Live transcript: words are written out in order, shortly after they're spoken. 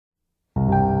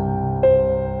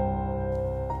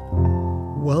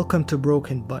Welcome to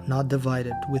Broken But Not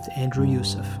Divided with Andrew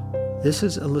Youssef. This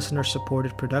is a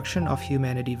listener-supported production of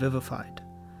Humanity Vivified.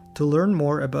 To learn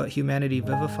more about Humanity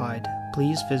Vivified,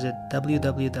 please visit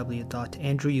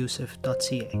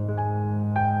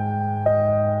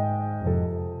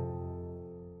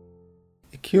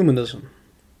www.andrewyoussef.ca. Ecumenism,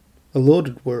 a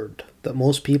loaded word that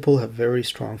most people have very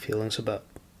strong feelings about.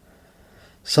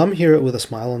 Some hear it with a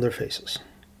smile on their faces.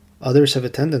 Others have a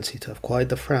tendency to have quite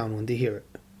the frown when they hear it.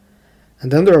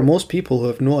 And then there are most people who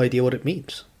have no idea what it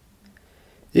means.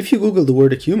 If you Google the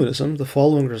word ecumenism, the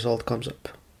following result comes up.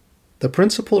 The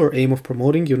principle or aim of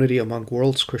promoting unity among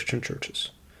world's Christian churches.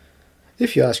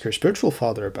 If you ask your spiritual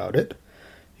father about it,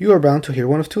 you are bound to hear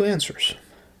one of two answers.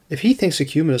 If he thinks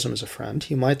ecumenism is a friend,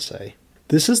 he might say,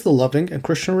 "This is the loving and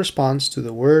Christian response to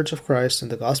the words of Christ in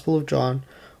the Gospel of John,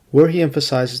 where he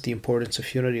emphasizes the importance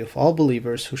of unity of all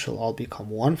believers who shall all become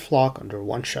one flock under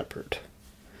one shepherd."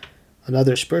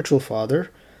 Another spiritual father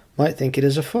might think it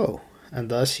is a foe, and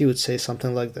thus he would say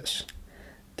something like this.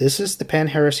 This is the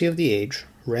pan-heresy of the age,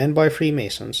 ran by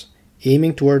Freemasons,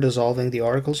 aiming toward dissolving the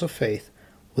articles of faith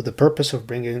with the purpose of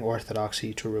bringing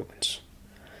orthodoxy to ruins.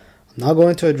 I'm not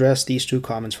going to address these two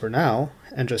comments for now,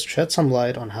 and just shed some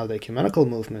light on how the ecumenical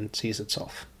movement sees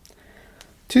itself.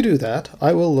 To do that,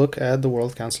 I will look at the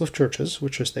World Council of Churches,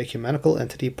 which is the ecumenical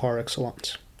entity par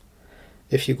excellence.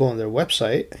 If you go on their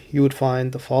website, you would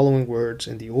find the following words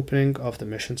in the opening of the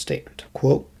mission statement.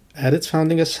 Quote, "At its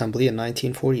founding assembly in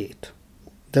 1948,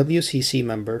 WCC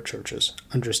member churches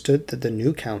understood that the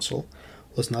new council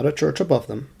was not a church above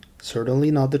them,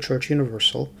 certainly not the Church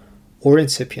Universal or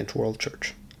incipient world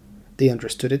church. They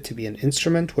understood it to be an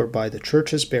instrument whereby the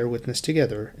churches bear witness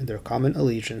together in their common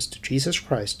allegiance to Jesus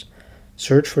Christ,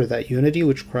 search for that unity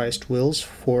which Christ wills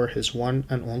for his one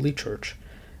and only church,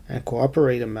 and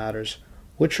cooperate in matters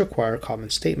which require common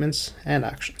statements and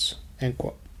actions." End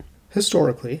quote.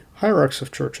 Historically, hierarchs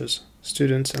of churches,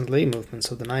 students, and lay movements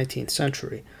of the 19th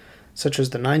century, such as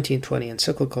the 1920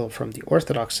 encyclical from the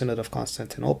Orthodox Synod of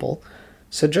Constantinople,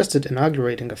 suggested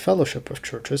inaugurating a fellowship of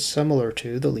churches similar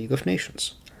to the League of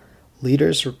Nations.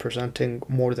 Leaders representing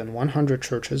more than 100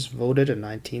 churches voted in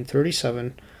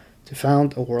 1937 to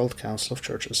found a World Council of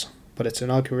Churches, but its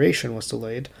inauguration was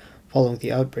delayed following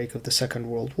the outbreak of the Second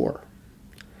World War.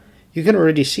 You can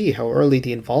already see how early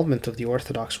the involvement of the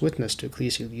Orthodox witness to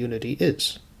ecclesial unity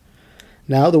is.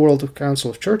 Now the World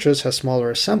Council of Churches has smaller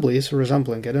assemblies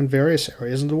resembling it in various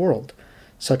areas in the world,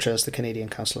 such as the Canadian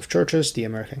Council of Churches, the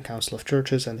American Council of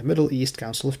Churches, and the Middle East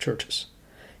Council of Churches.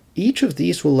 Each of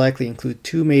these will likely include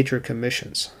two major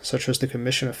commissions, such as the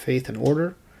Commission of Faith and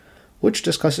Order, which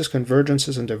discusses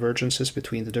convergences and divergences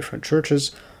between the different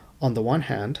churches on the one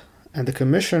hand, and the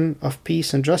Commission of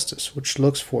Peace and Justice, which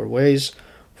looks for ways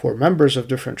for members of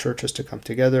different churches to come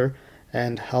together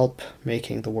and help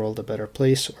making the world a better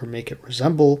place or make it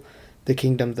resemble the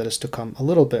kingdom that is to come a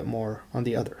little bit more on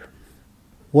the other.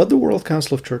 What the World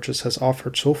Council of Churches has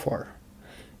offered so far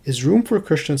is room for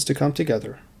Christians to come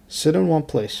together, sit in one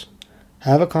place,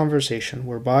 have a conversation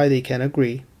whereby they can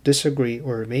agree, disagree,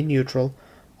 or remain neutral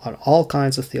on all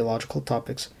kinds of theological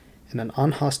topics in an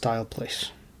unhostile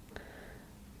place.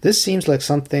 This seems like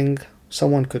something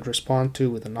someone could respond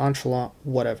to with a nonchalant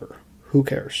whatever, who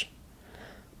cares?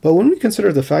 But when we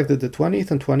consider the fact that the 20th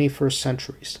and 21st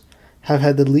centuries have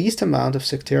had the least amount of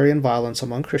sectarian violence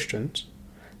among Christians,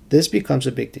 this becomes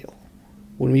a big deal.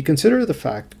 When we consider the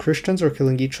fact Christians are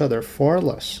killing each other far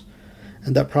less,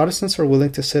 and that Protestants are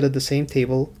willing to sit at the same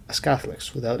table as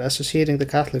Catholics without associating the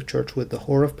Catholic Church with the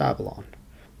Whore of Babylon,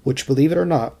 which, believe it or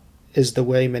not, is the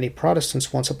way many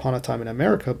Protestants once upon a time in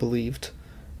America believed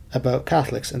about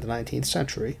Catholics in the 19th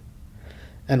century,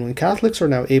 and when Catholics are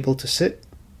now able to sit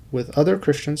with other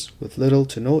Christians with little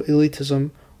to no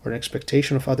elitism or an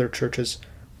expectation of other churches,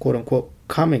 quote-unquote,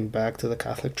 coming back to the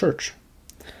Catholic Church,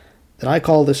 then I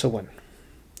call this a win.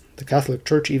 The Catholic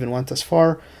Church even went as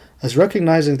far as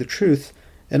recognizing the truth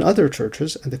in other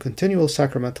churches and the continual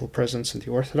sacramental presence in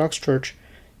the Orthodox Church,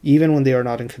 even when they are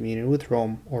not in communion with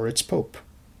Rome or its Pope.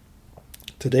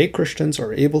 Today, Christians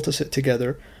are able to sit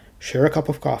together, share a cup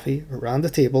of coffee around the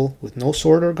table with no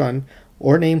sword or gun,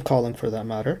 or name-calling for that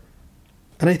matter,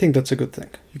 and I think that's a good thing.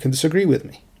 You can disagree with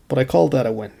me, but I call that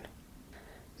a win.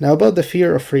 Now about the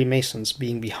fear of Freemasons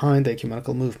being behind the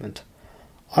ecumenical movement,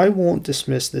 I won't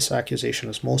dismiss this accusation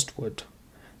as most would,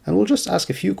 and we'll just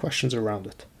ask a few questions around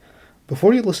it.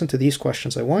 Before you listen to these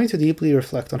questions, I want you to deeply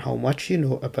reflect on how much you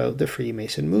know about the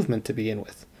Freemason movement to begin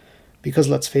with, because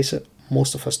let's face it,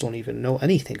 most of us don't even know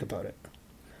anything about it.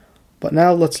 But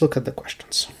now let's look at the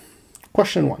questions.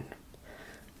 Question 1.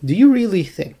 Do you really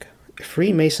think if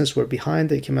Freemasons were behind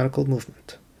the ecumenical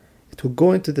movement, it will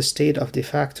go into the state of de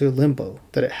facto limbo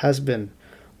that it has been,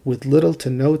 with little to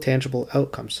no tangible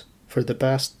outcomes for the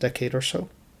past decade or so.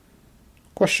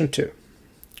 Question 2.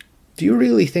 Do you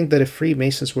really think that if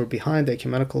Freemasons were behind the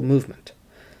ecumenical movement,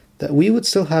 that we would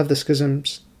still have the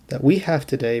schisms that we have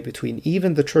today between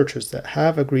even the churches that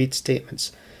have agreed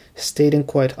statements stating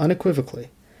quite unequivocally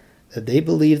that they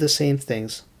believe the same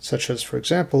things, such as, for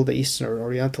example, the Eastern or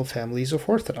Oriental families of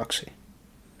Orthodoxy?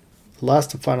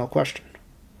 Last and final question.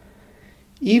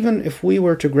 Even if we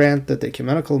were to grant that the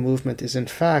ecumenical movement is in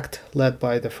fact led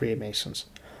by the Freemasons,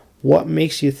 what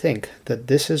makes you think that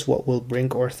this is what will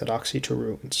bring Orthodoxy to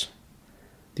ruins?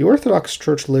 The Orthodox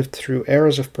Church lived through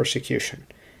eras of persecution,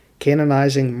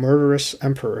 canonizing murderous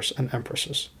emperors and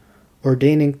empresses,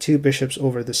 ordaining 2 bishops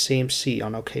over the same see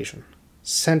on occasion,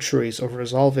 centuries of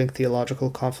resolving theological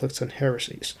conflicts and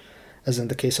heresies, as in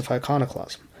the case of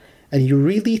iconoclasm. And you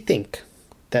really think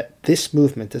that this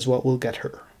movement is what will get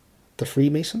her? The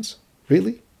Freemasons?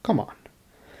 Really? Come on.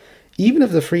 Even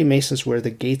if the Freemasons were the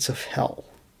gates of hell,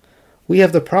 we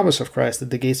have the promise of Christ that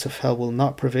the gates of hell will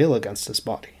not prevail against his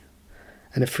body.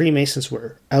 And if Freemasons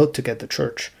were out to get the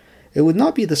church, it would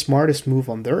not be the smartest move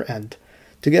on their end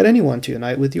to get anyone to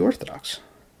unite with the Orthodox.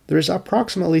 There is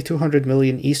approximately 200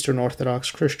 million Eastern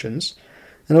Orthodox Christians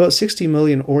and about 60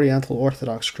 million Oriental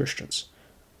Orthodox Christians.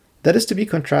 That is to be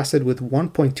contrasted with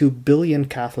 1.2 billion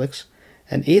Catholics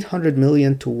and 800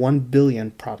 million to 1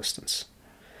 billion Protestants.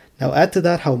 Now add to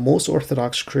that how most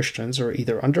Orthodox Christians are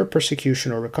either under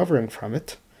persecution or recovering from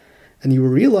it, and you will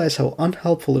realize how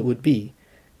unhelpful it would be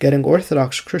getting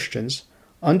Orthodox Christians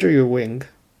under your wing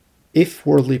if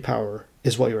worldly power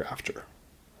is what you're after.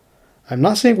 I'm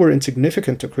not saying we're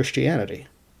insignificant to Christianity.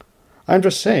 I'm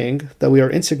just saying that we are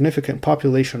insignificant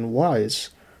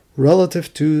population-wise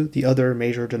relative to the other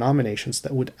major denominations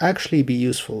that would actually be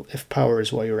useful if power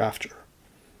is what you're after.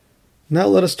 Now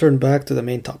let us turn back to the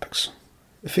main topics.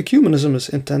 If ecumenism is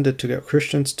intended to get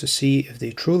Christians to see if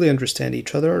they truly understand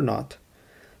each other or not,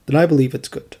 then I believe it's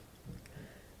good.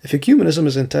 If ecumenism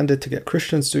is intended to get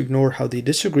Christians to ignore how they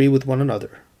disagree with one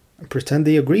another and pretend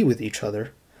they agree with each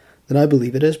other, then I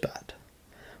believe it is bad.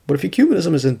 But if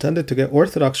ecumenism is intended to get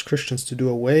Orthodox Christians to do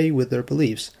away with their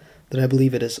beliefs, then I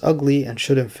believe it is ugly and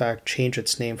should in fact change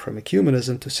its name from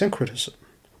ecumenism to syncretism,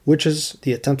 which is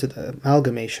the attempted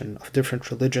amalgamation of different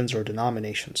religions or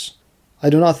denominations. I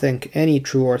do not think any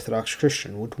true Orthodox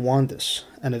Christian would want this,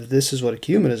 and if this is what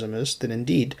ecumenism is, then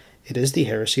indeed it is the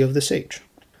heresy of this age.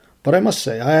 But I must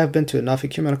say, I have been to enough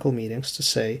ecumenical meetings to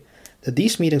say that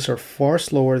these meetings are far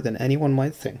slower than anyone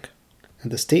might think,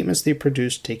 and the statements they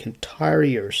produce take entire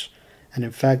years, and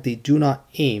in fact they do not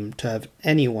aim to have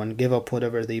anyone give up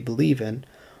whatever they believe in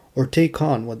or take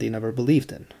on what they never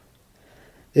believed in.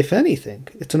 If anything,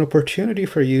 it's an opportunity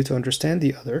for you to understand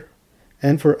the other,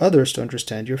 and for others to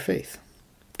understand your faith.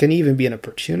 It can even be an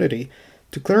opportunity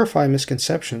to clarify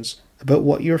misconceptions about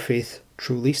what your faith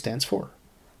truly stands for.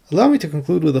 Allow me to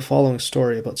conclude with the following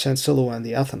story about Saint Silouan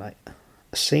the Athonite,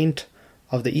 a saint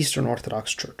of the Eastern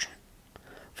Orthodox Church.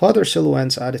 Father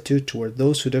Silouan's attitude toward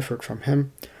those who differed from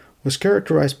him was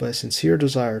characterized by a sincere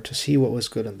desire to see what was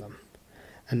good in them,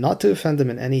 and not to offend them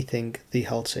in anything they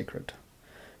held sacred.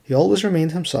 He always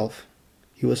remained himself.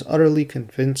 He was utterly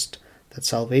convinced that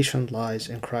salvation lies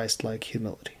in Christ-like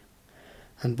humility.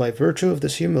 And by virtue of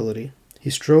this humility,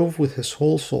 he strove with his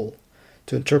whole soul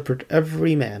to interpret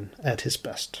every man at his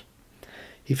best.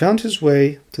 He found his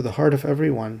way to the heart of every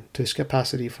one to his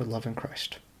capacity for loving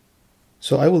Christ.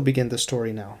 So I will begin the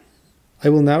story now. I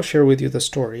will now share with you the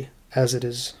story as it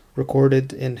is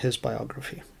recorded in his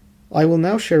biography. I will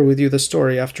now share with you the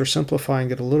story after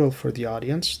simplifying it a little for the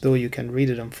audience, though you can read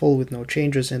it in full with no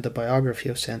changes in the biography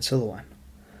of Saint Silouan.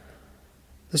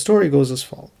 The story goes as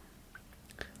follows.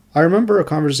 I remember a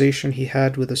conversation he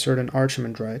had with a certain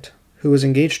archimandrite who was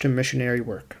engaged in missionary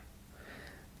work.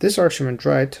 This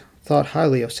archimandrite thought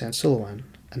highly of Saint Silouan,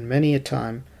 and many a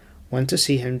time went to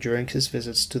see him during his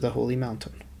visits to the Holy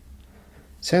Mountain.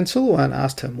 Saint Silouan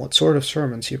asked him what sort of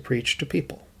sermons he preached to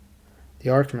people. The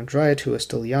archimandrite, who was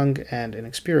still young and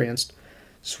inexperienced,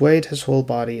 swayed his whole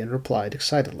body and replied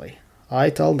excitedly, "I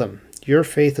tell them, your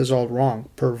faith is all wrong,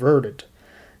 perverted.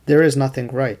 There is nothing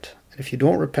right, and if you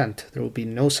don't repent, there will be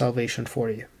no salvation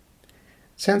for you."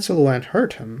 Saint Silouan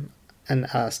heard him and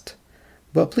asked,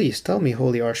 "But please tell me,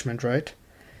 Holy Archimandrite,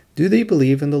 do they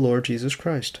believe in the Lord Jesus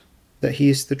Christ, that he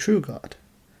is the true God?"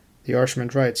 The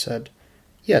Archimandrite said,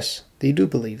 "Yes, they do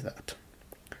believe that."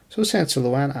 So Saint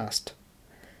Silouan asked,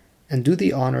 "And do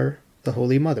they honor the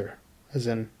Holy Mother, as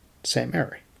in Saint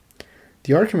Mary?"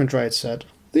 The Archimandrite said,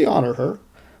 "They honor her,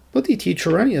 but they teach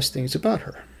erroneous things about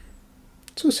her."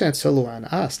 So Saint Silouan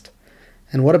asked,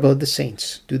 And what about the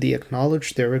saints? Do they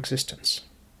acknowledge their existence?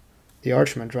 The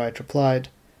Archimandrite replied,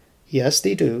 Yes,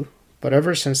 they do, but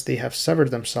ever since they have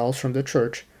severed themselves from the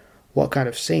church, what kind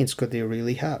of saints could they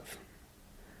really have?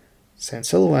 Saint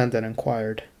Silouan then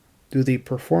inquired, Do they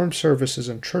perform services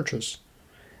in churches,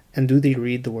 and do they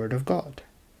read the Word of God?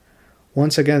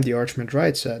 Once again the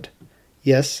Archimandrite said,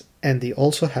 Yes, and they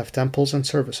also have temples and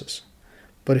services.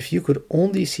 But if you could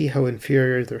only see how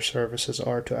inferior their services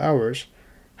are to ours,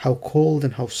 how cold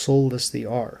and how soulless they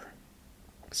are.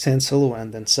 Saint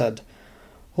Silouan then said,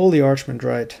 Holy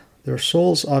Archimandrite, their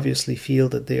souls obviously feel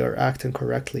that they are acting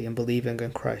correctly in believing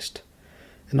in Christ,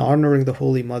 and honoring the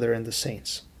Holy Mother and the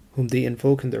saints, whom they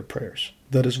invoke in their prayers.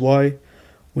 That is why,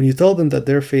 when you tell them that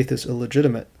their faith is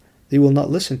illegitimate, they will not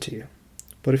listen to you.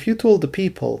 But if you told the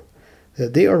people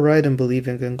that they are right in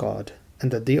believing in God,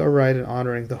 and that they are right in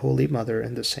honoring the Holy Mother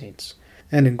and the saints,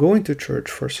 and in going to church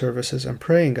for services and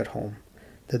praying at home,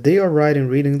 that they are right in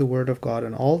reading the Word of God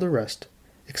and all the rest,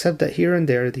 except that here and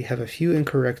there they have a few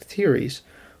incorrect theories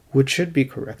which should be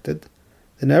corrected,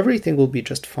 then everything will be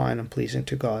just fine and pleasing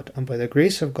to God, and by the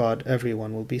grace of God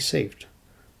everyone will be saved.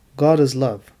 God is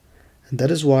love, and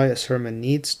that is why a sermon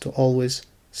needs to always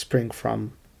spring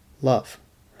from love.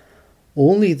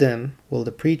 Only then will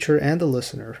the preacher and the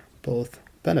listener both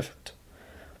benefit.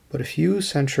 But if you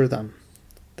censure them,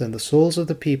 then the souls of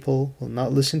the people will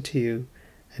not listen to you,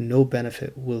 and no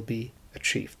benefit will be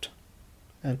achieved.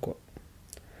 End quote.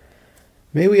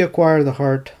 May we acquire the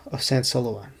heart of Saint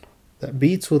Silouan, that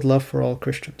beats with love for all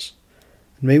Christians,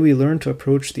 and may we learn to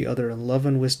approach the other in love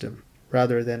and wisdom,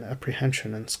 rather than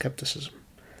apprehension and skepticism.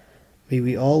 May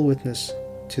we all witness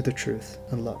to the truth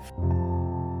and love.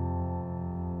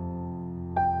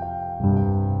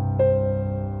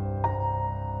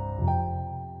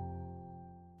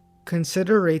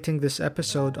 Consider rating this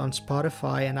episode on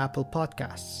Spotify and Apple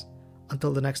Podcasts.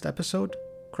 Until the next episode,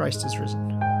 Christ is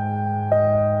risen.